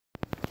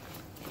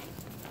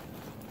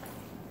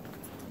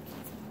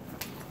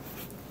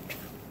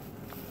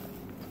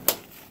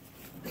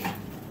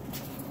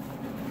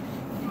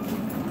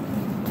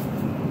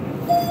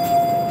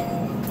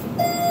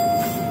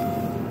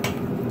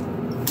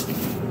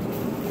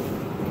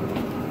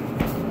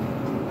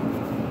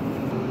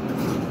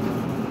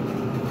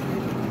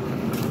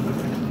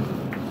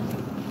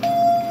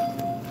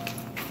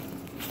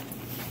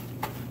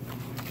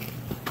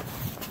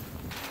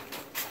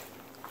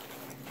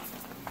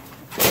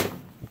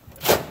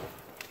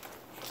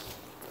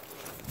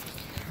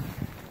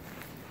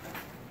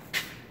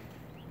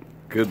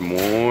Good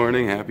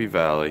morning, Happy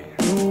Valley.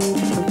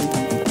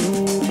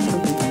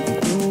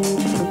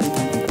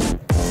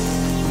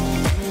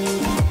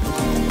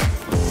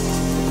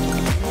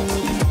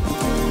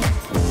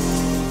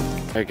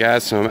 Alright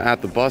guys, so I'm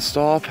at the bus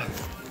stop.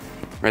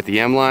 We're at the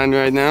M line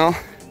right now.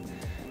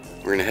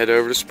 We're gonna head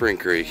over to Spring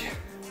Creek.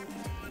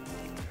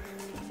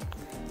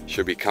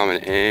 Should be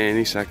coming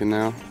any second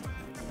now.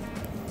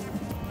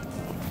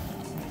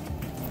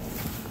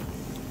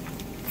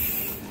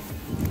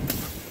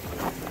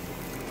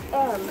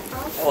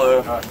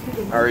 Hello.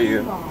 How are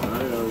you?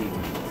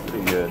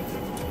 Pretty good.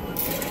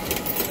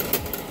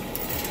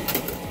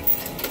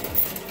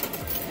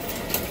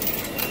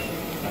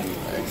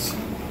 Thanks.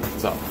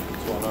 What's up?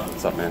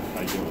 What's up, man?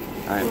 How you doing?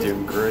 I am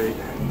doing great.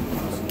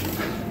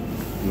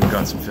 We've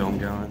got some film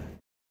going.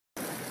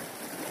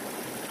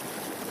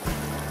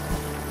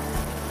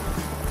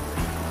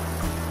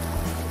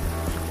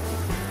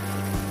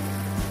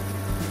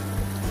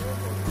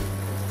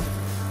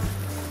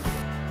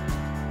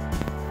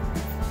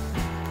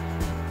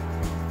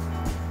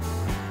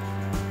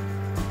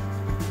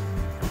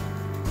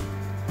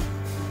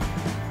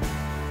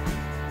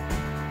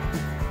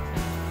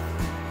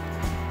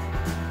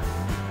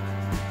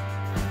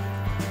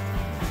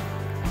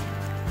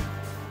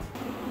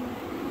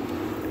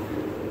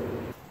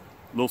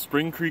 Little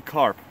Spring Creek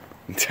carp,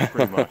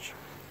 pretty much.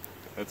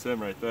 That's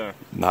him right there.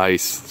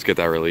 Nice. Let's get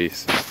that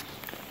release.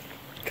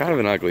 Kind of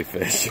an ugly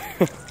fish.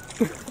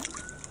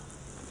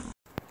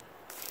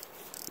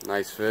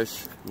 Nice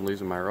fish. I'm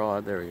losing my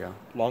rod. There we go.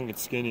 Long and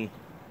skinny.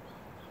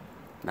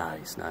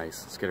 Nice,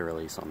 nice. Let's get a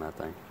release on that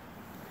thing.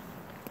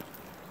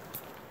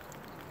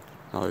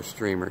 Another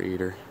streamer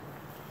eater.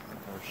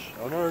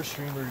 Another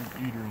streamer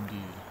eater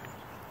indeed.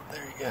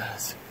 There he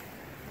goes.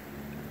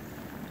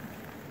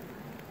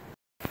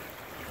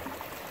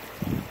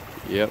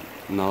 Yep,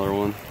 another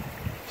one.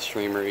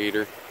 Streamer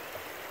eater.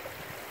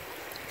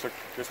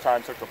 This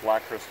time took the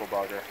black crystal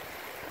bugger.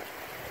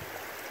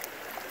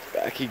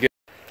 Back he goes.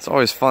 It's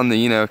always fun to,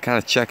 you know, kind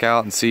of check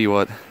out and see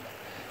what's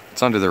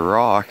under the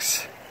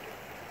rocks.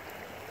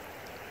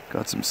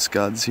 Got some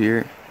scuds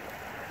here.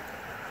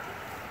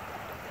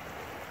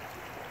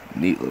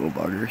 Neat little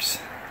buggers.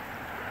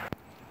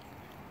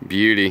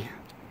 Beauty.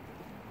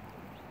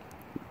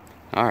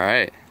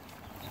 Alright.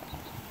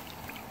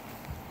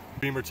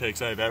 Streamer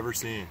takes I've ever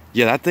seen.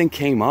 Yeah, that thing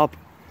came up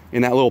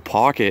in that little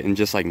pocket and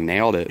just like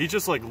nailed it. He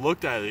just like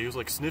looked at it, he was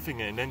like sniffing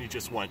it, and then he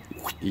just went.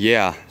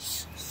 Yeah.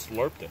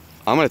 Slurped it.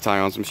 I'm gonna tie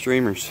on some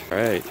streamers.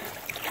 Alright.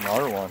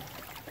 Another one.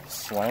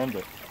 Slammed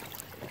it.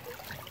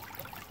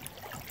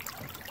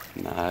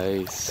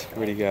 Nice.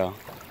 Where'd he go?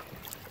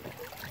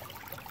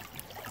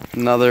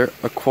 Another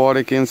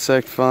aquatic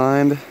insect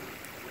find.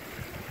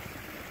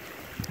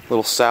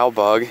 Little sow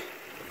bug.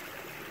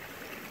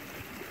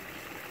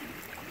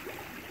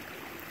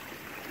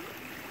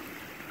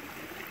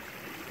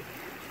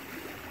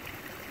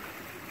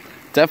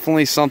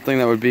 Definitely something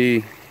that would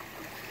be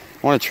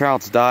on a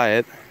trout's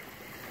diet.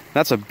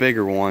 That's a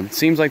bigger one.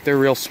 Seems like they're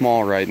real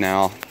small right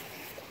now.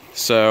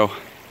 So,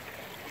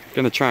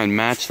 gonna try and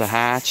match the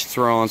hatch,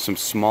 throw on some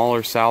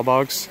smaller sow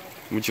bugs.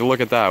 Would you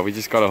look at that? We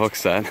just got a hook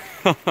set.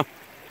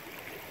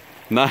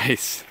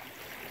 Nice.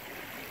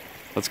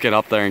 Let's get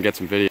up there and get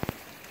some video.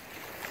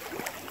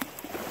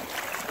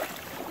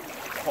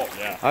 Oh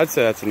yeah. I'd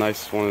say that's the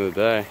nicest one of the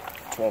day.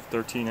 12,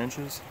 13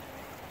 inches.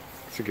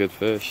 It's a good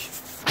fish.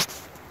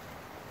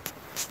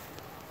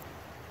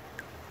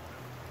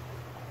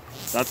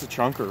 That's a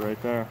chunker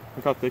right there.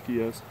 Look how thick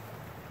he is.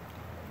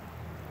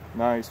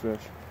 Nice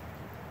fish.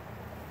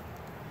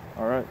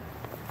 Alright.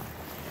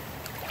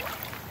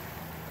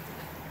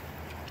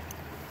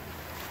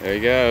 There he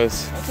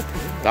goes.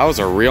 That was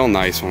a real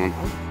nice one.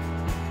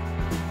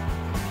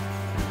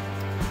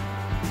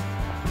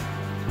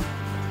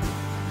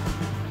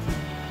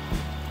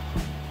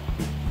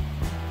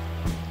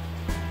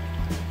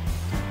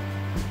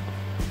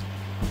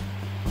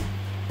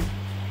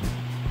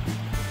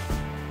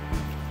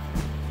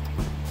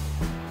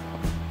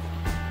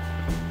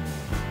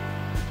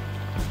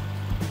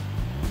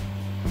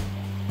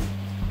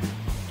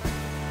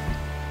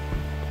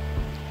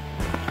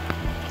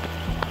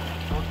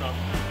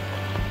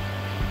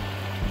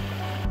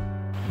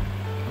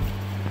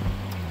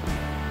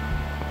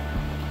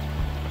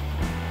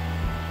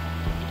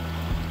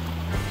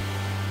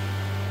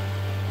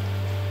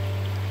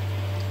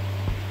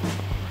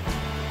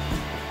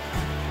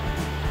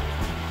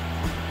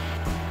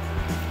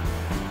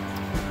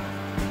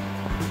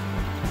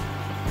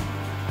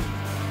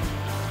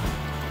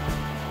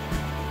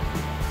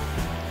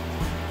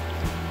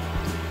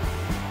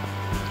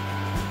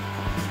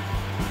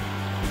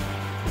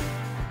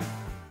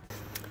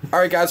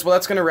 Alright guys, well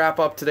that's going to wrap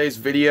up today's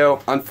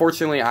video.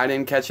 Unfortunately I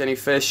didn't catch any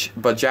fish,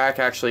 but Jack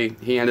actually,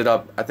 he ended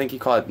up, I think he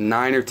caught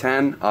 9 or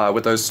 10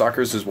 with those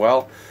suckers as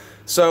well.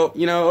 So,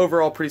 you know,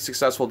 overall pretty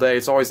successful day.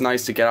 It's always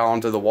nice to get out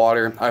onto the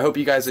water. I hope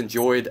you guys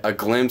enjoyed a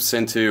glimpse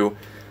into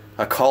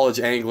a college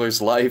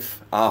angler's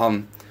life.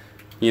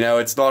 You know,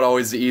 it's not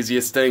always the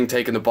easiest thing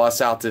taking the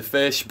bus out to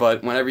fish,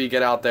 but whenever you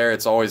get out there,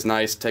 it's always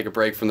nice to take a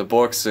break from the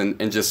books and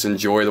just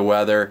enjoy the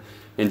weather,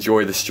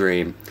 enjoy the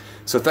stream.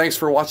 So thanks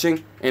for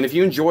watching, and if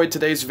you enjoyed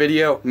today's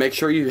video, make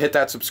sure you hit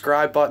that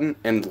subscribe button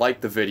and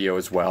like the video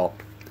as well.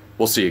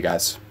 We'll see you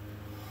guys.